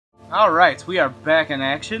Alright, we are back in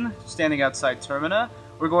action, standing outside Termina.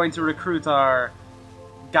 We're going to recruit our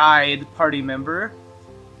guide party member,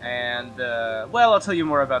 and, well, I'll tell you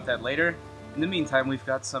more about that later. In the meantime, we've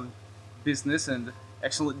got some business and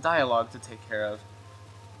excellent dialogue to take care of.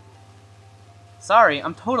 Sorry,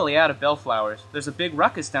 I'm totally out of bellflowers. There's a big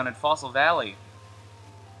ruckus down in Fossil Valley.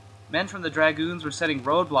 Men from the Dragoons were setting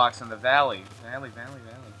roadblocks in the valley. Valley.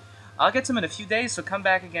 I'll get some in a few days, so come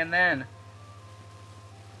back again then.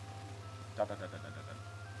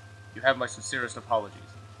 You have my sincerest apologies.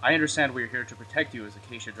 I understand we are here to protect you as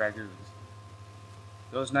Acacia Dragoons.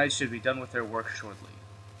 Those knights should be done with their work shortly.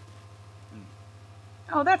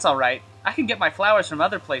 Oh, that's alright. I can get my flowers from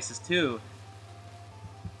other places, too.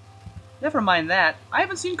 Never mind that. I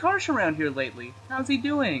haven't seen Karsh around here lately. How's he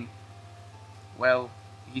doing? Well,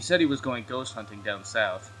 he said he was going ghost hunting down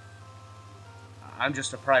south. I'm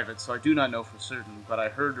just a private, so I do not know for certain, but I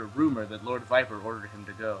heard a rumor that Lord Viper ordered him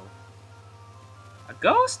to go. A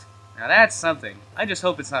ghost? Now that's something. I just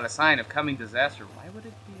hope it's not a sign of coming disaster. Why would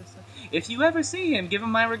it be a sign? If you ever see him, give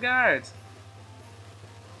him my regards.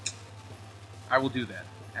 I will do that,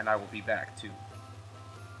 and I will be back, too.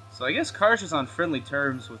 So I guess Karsh is on friendly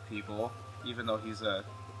terms with people, even though he's a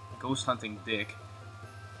ghost hunting dick.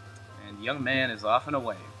 And young man is off and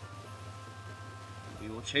away. We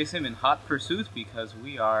will chase him in hot pursuit because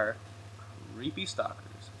we are creepy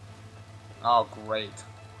stalkers. Oh, great.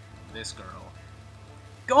 This girl.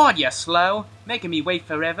 God, you're slow! Making me wait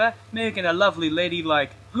forever, making a lovely lady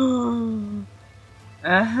like... Uh-huh.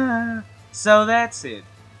 So that's it.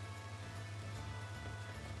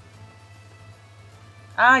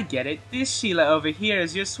 I get it. This Sheila over here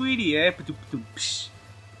is your sweetie, eh?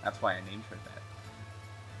 That's why I named her that.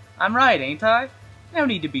 I'm right, ain't I? No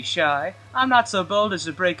need to be shy. I'm not so bold as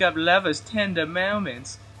to break up lovers' tender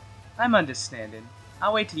moments. I'm understanding.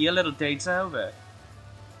 I'll wait till your little date's over.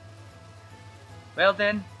 Well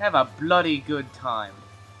then, have a bloody good time.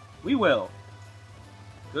 We will.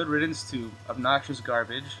 Good riddance to obnoxious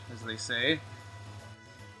garbage, as they say.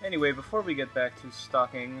 Anyway, before we get back to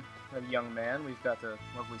stalking a young man, we've got a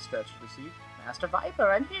lovely statue to see. Master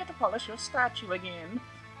Viper, I'm here to polish your statue again.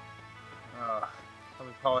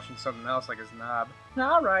 Probably polishing something else like his knob.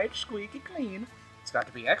 Alright, squeaky clean. It's got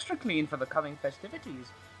to be extra clean for the coming festivities.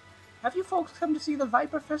 Have you folks come to see the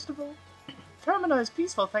Viper Festival? Termina is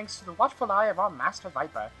peaceful thanks to the watchful eye of our Master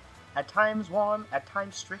Viper. At times warm, at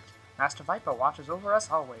times strict, Master Viper watches over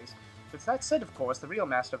us always. With that said, of course, the real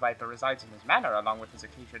Master Viper resides in his manor along with his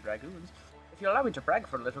Acacia Dragoons. If you allow me to brag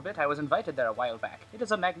for a little bit, I was invited there a while back. It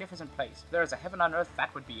is a magnificent place. If there is a heaven on earth,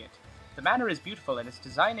 that would be it. The manor is beautiful, and its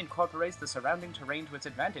design incorporates the surrounding terrain to its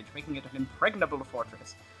advantage, making it an impregnable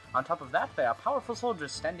fortress. On top of that, there are powerful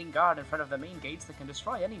soldiers standing guard in front of the main gates that can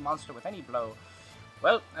destroy any monster with any blow.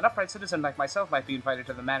 Well, an upright citizen like myself might be invited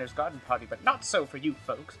to the manor's garden party, but not so for you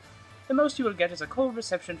folks. The most you will get is a cold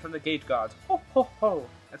reception from the gate guards. Ho, ho, ho!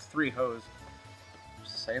 That's 3 hoes.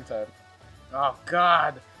 Santa. Oh,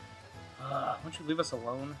 God! Won't you leave us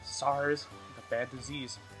alone? SARS. A bad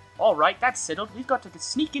disease. Alright, that's settled. We've got to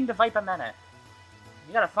sneak into Viper Manor.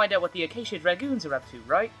 You gotta find out what the Acacia Dragoons are up to,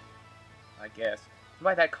 right? I guess.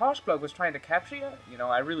 Why, that Karsh bloke was trying to capture you? You know,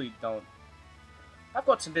 I really don't... I've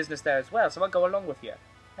got some business there as well, so I'll go along with you.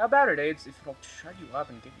 How about it, AIDS, if it'll shut you up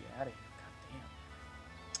and get you out of here? God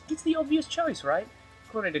damn. It's the obvious choice, right?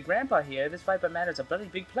 According to Grandpa here, this Viper Manor's a bloody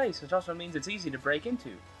big place, which also means it's easy to break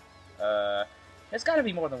into. There's gotta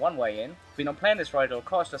be more than one way in. If we don't plan this right, it'll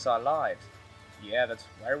cost us our lives. Yeah, that's...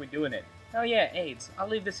 why are we doing it? Oh yeah, AIDS, I'll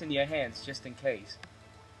leave this in your hands, just in case.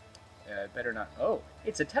 Better not... Oh,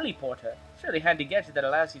 it's a teleporter. It's a really handy gadget that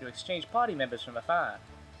allows you to exchange party members from afar.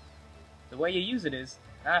 The way you use it is...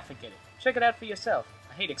 forget it. Check it out for yourself.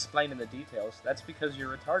 I hate explaining the details. That's because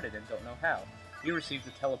you're retarded and don't know how. You received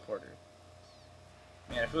a teleporter.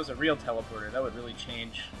 Man, if it was a real teleporter, that would really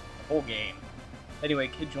change the whole game. Anyway,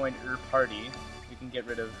 kid joined party. We can get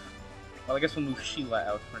rid of... Well, I guess we'll move Sheila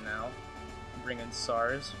out for now. Bring in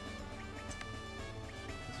SARS.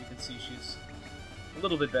 As you can see, she's a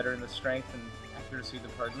little bit better in the strength and accuracy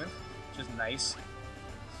department, which is nice.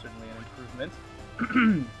 Certainly an improvement.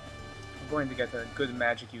 I'm going to get a good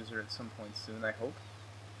magic user at some point soon, I hope.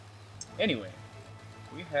 Anyway,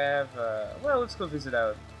 we have, well, let's go visit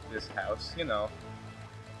out this house, you know.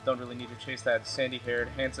 Don't really need to chase that sandy-haired,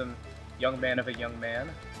 handsome young man of a young man.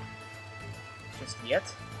 Just yet.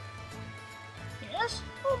 Yes?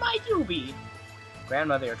 Who might you be?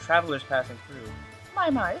 Grandma, they are travelers passing through.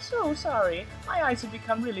 My, so sorry. My eyes have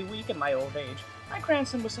become really weak in my old age. My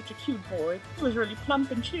grandson was such a cute boy. He was really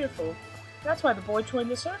plump and cheerful. That's why the boy joined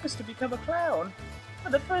the circus to become a clown. For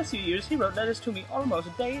the first few years, he wrote letters to me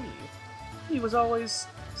almost daily. He was always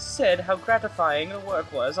said how gratifying the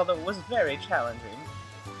work was, although it was very challenging.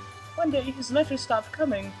 One day his letters stopped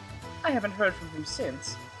coming. I haven't heard from him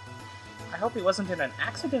since. I hope he wasn't in an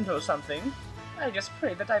accident or something. I just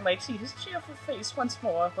pray that I might see his cheerful face once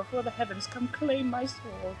more before the heavens come claim my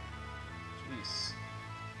soul. Jeez.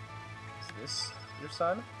 Is this your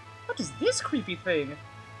son? What is this creepy thing?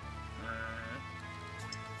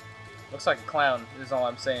 Looks like a clown, is all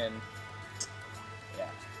I'm saying. Yeah.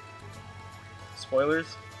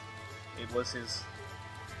 Spoilers? It was his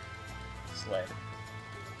sled.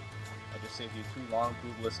 I just saved you 2 long,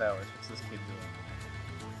 boobless hours. What's this kid doing?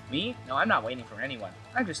 Me? No, I'm not waiting for anyone.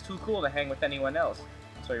 I'm just too cool to hang with anyone else.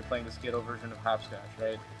 So you're playing this ghetto version of hopscotch,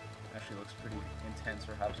 right? Actually looks pretty intense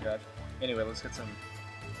for hopscotch. Anyway, let's get some...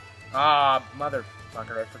 Ah,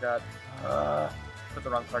 motherfucker, I forgot. Put the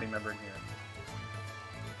wrong party member in here.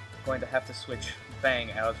 Going to have to switch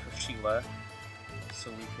Bang out for Sheila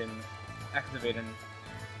so we can activate an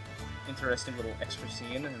interesting little extra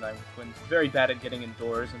scene, and I've been very bad at getting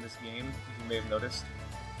indoors in this game, as you may have noticed.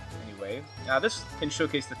 Anyway, this can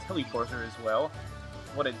showcase the teleporter as well.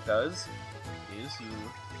 What it does is you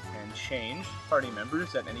can change party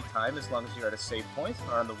members at any time as long as you're at a save point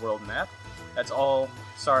or on the world map. That's all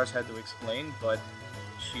SARS had to explain, but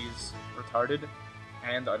she's retarded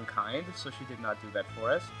and unkind, so she did not do that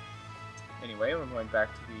for us. Anyway, we're going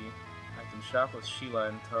back to the item shop with Sheila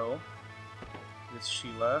in tow. This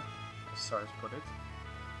Sheila, as SARS put it.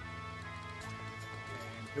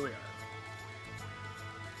 And here we are.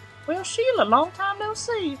 Well, Sheila, long time no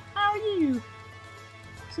see. How are you?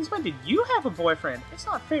 Since when did you have a boyfriend? It's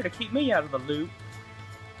not fair to keep me out of the loop.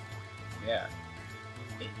 Yeah.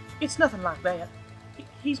 It's nothing like that.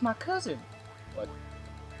 He's my cousin. What?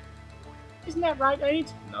 Isn't that right,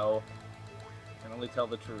 AIDZ? No. I can only tell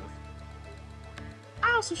the truth.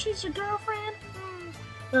 Oh, so she's your girlfriend?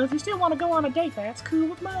 Well, if you still want to go on a date, that's cool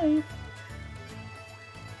with me.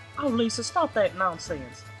 Oh, Lisa, stop that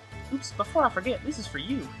nonsense. Oops, before I forget, this is for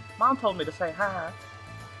you. Mom told me to say hi.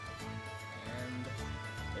 And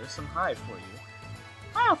there's some hi for you.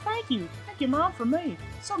 Oh, thank you. Thank you, Mom, for me.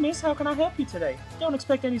 So, miss, how can I help you today? Don't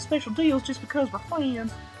expect any special deals just because we're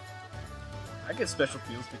friends. I get special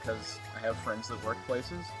deals because I have friends that work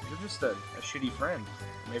places. You're just a shitty friend.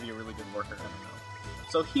 Maybe a really good worker, I don't know.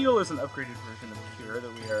 So Heal is an upgraded version of Cure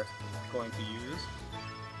that we are going to use.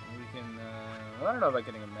 And we can, well, I don't know about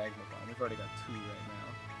getting a Magma Bomb. We've already got 2 right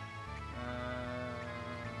now.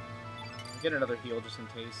 Get another Heal just in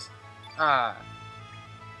case.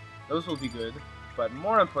 Those will be good, but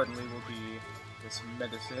more importantly will be this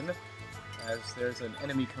Medicine, as there's an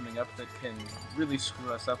enemy coming up that can really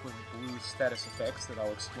screw us up with blue status effects that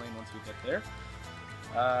I'll explain once we get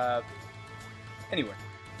there. Anyway.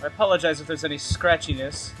 I apologize if there's any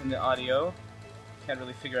scratchiness in the audio. Can't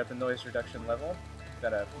really figure out the noise reduction level.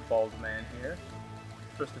 Got a bald man here.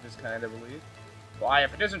 First of his kind, I believe. Why,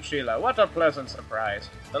 if it isn't Sheila, what a pleasant surprise.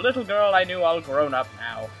 The little girl I knew all grown up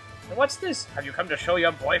now. And what's this? Have you come to show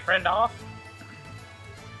your boyfriend off?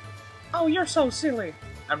 Oh, you're so silly.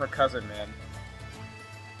 I'm her cousin, man.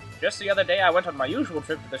 Just the other day I went on my usual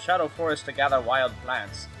trip to the Shadow Forest to gather wild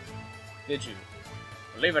plants. Did you?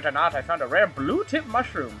 Believe it or not, I found a rare blue-tip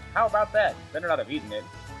mushroom. How about that? Better not have eaten it.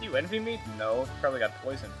 Do you envy me? No, probably got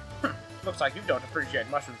poisoned. Looks like you don't appreciate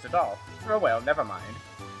mushrooms at all. Oh well, never mind.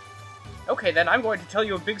 Okay then, I'm going to tell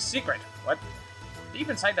you a big secret. What? Deep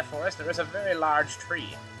inside the forest there is a very large tree.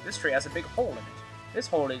 This tree has a big hole in it. This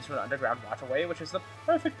hole leads to an underground waterway, which is the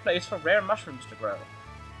perfect place for rare mushrooms to grow.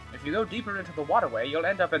 If you go deeper into the waterway, you'll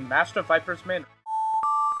end up in Master Viper's manor.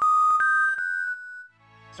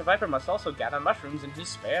 Master Viper must also gather mushrooms in his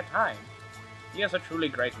spare time. He is a truly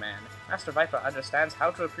great man. Master Viper understands how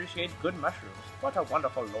to appreciate good mushrooms. What a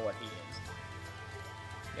wonderful lord he is.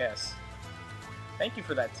 Yes. Thank you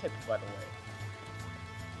for that tip, by the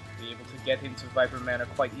way. Be able to get into Viper Manor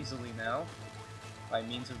quite easily now, by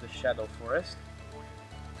means of the Shadow Forest.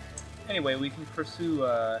 Anyway, we can pursue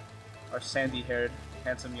our sandy-haired,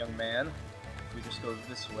 handsome young man if we just go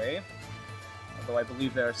this way. Although I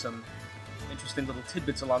believe there are some interesting little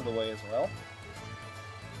tidbits along the way as well.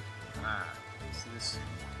 So this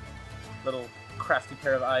little crafty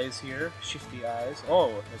pair of eyes here, shifty eyes.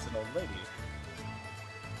 Oh, it's an old lady.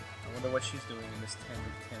 I wonder what she's doing in this tent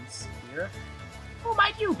of tents here. Who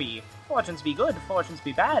might you be? Fortunes be good, fortunes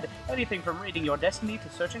be bad. Anything from reading your destiny to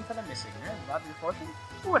searching for the missing. About your fortune?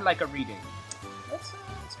 Who would like a reading? Let's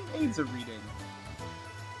give AIDZ a reading.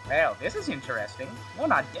 Well, this is interesting. You're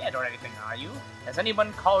not dead or anything, are you? Has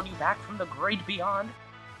anyone called you back from the great beyond?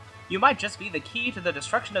 You might just be the key to the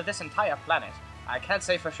destruction of this entire planet. I can't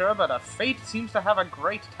say for sure, but a fate seems to have a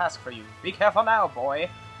great task for you. Be careful now, boy.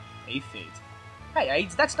 A fate. Hey,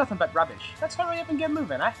 AIDS, that's nothing but rubbish. Let's hurry up and get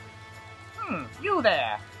moving, eh? You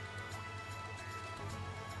there!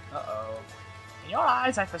 Uh-oh. In your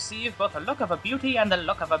eyes I perceive both the look of a beauty and the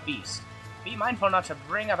look of a beast. Be mindful not to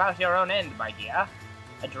bring about your own end, my dear.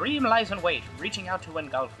 A dream lies in wait, reaching out to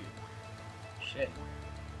engulf you. Shit.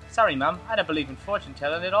 Sorry, Mum, I don't believe in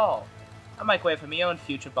fortune-telling at all. I make way for my own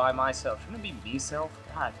future by myself. Shouldn't it be me-self?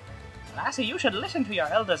 God. Lassie, you should listen to your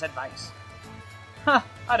elders' advice. Huh,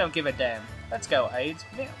 I don't give a damn. Let's go, AIDS.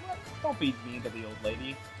 Man, don't be mean to the old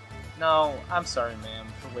lady. No, I'm sorry, ma'am,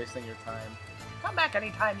 for wasting your time. Come back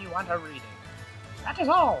anytime you want a reading. That is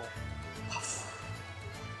all.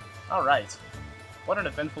 Alright. What an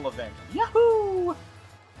eventful event. Yahoo!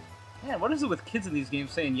 Man, what is it with kids in these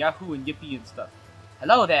games saying Yahoo and Yippee and stuff?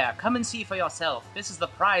 Hello there, come and see for yourself. This is the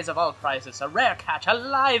prize of all prizes, a rare catch, a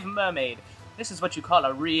live mermaid. This is what you call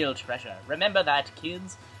a real treasure. Remember that,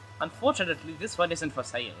 kids? Unfortunately, this one isn't for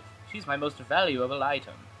sale. She's my most valuable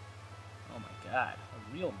item. Oh my god,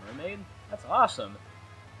 a real mermaid? That's awesome.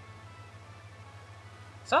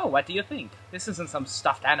 So, what do you think? This isn't some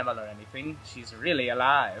stuffed animal or anything. She's really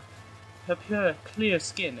alive. Her pure, clear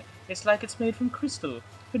skin, it's like it's made from crystal.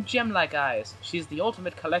 Her gem-like eyes. She's the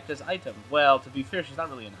ultimate collector's item. Well, to be fair, she's not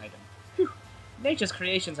really an item. Whew. Nature's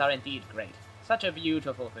creations are indeed great. Such a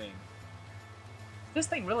beautiful thing. Is this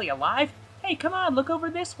thing really alive? Hey, come on, look over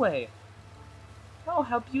this way. Oh,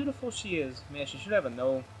 how beautiful she is. Man, she should have a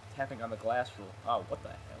no tapping on the glass rule. Oh, what the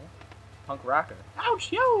hell? Punk rocker.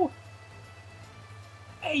 Ouch, yo!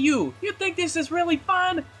 Hey, you think this is really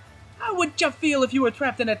fun? How would you feel if you were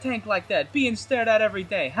trapped in a tank like that, being stared at every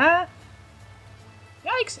day, huh?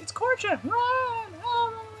 Yikes, it's Korcha! Run!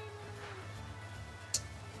 Oh.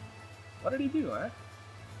 What did he do, huh?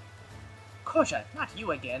 Korcha, not you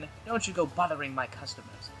again. Don't you go bothering my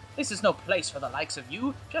customers. This is no place for the likes of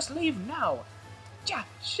you. Just leave now.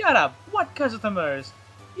 Shut up. What customers?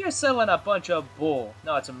 You're selling a bunch of bull.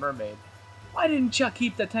 No, it's a mermaid. Why didn't you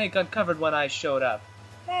keep the tank uncovered when I showed up?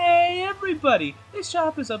 Hey, everybody! This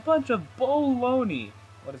shop is a bunch of baloney.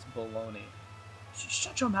 What is baloney?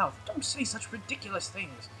 Shut your mouth. Don't say such ridiculous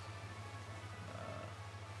things.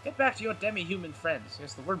 Get back to your demi-human friends.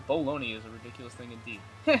 Yes, the word baloney is a ridiculous thing indeed.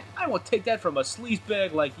 Heh, I won't take that from a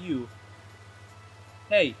sleazebag like you.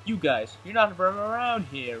 Hey, you guys, you're not from around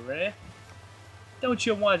here, eh? Don't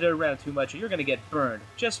you wander around too much or you're gonna get burned.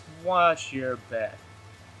 Just watch your back.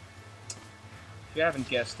 If you haven't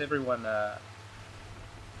guessed, everyone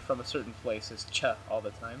from a certain place is Cha all the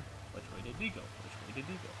time. Which way did he go? Which way did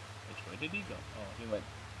he go? Which way did he go? Oh, he went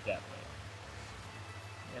that way.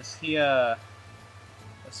 Yes, he, a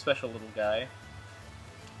special little guy.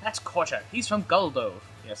 That's Korcha. He's from Guldove.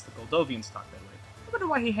 Yes, the Guldovians talk that way. I wonder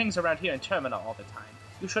why he hangs around here in TERMINA all the time.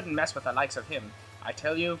 You shouldn't mess with the likes of him. I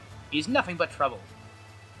tell you, he's nothing but trouble.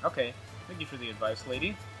 Okay, thank you for the advice,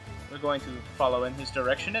 lady. We're going to follow in his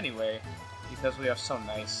direction anyway, because we are so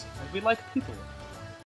nice, and we like people.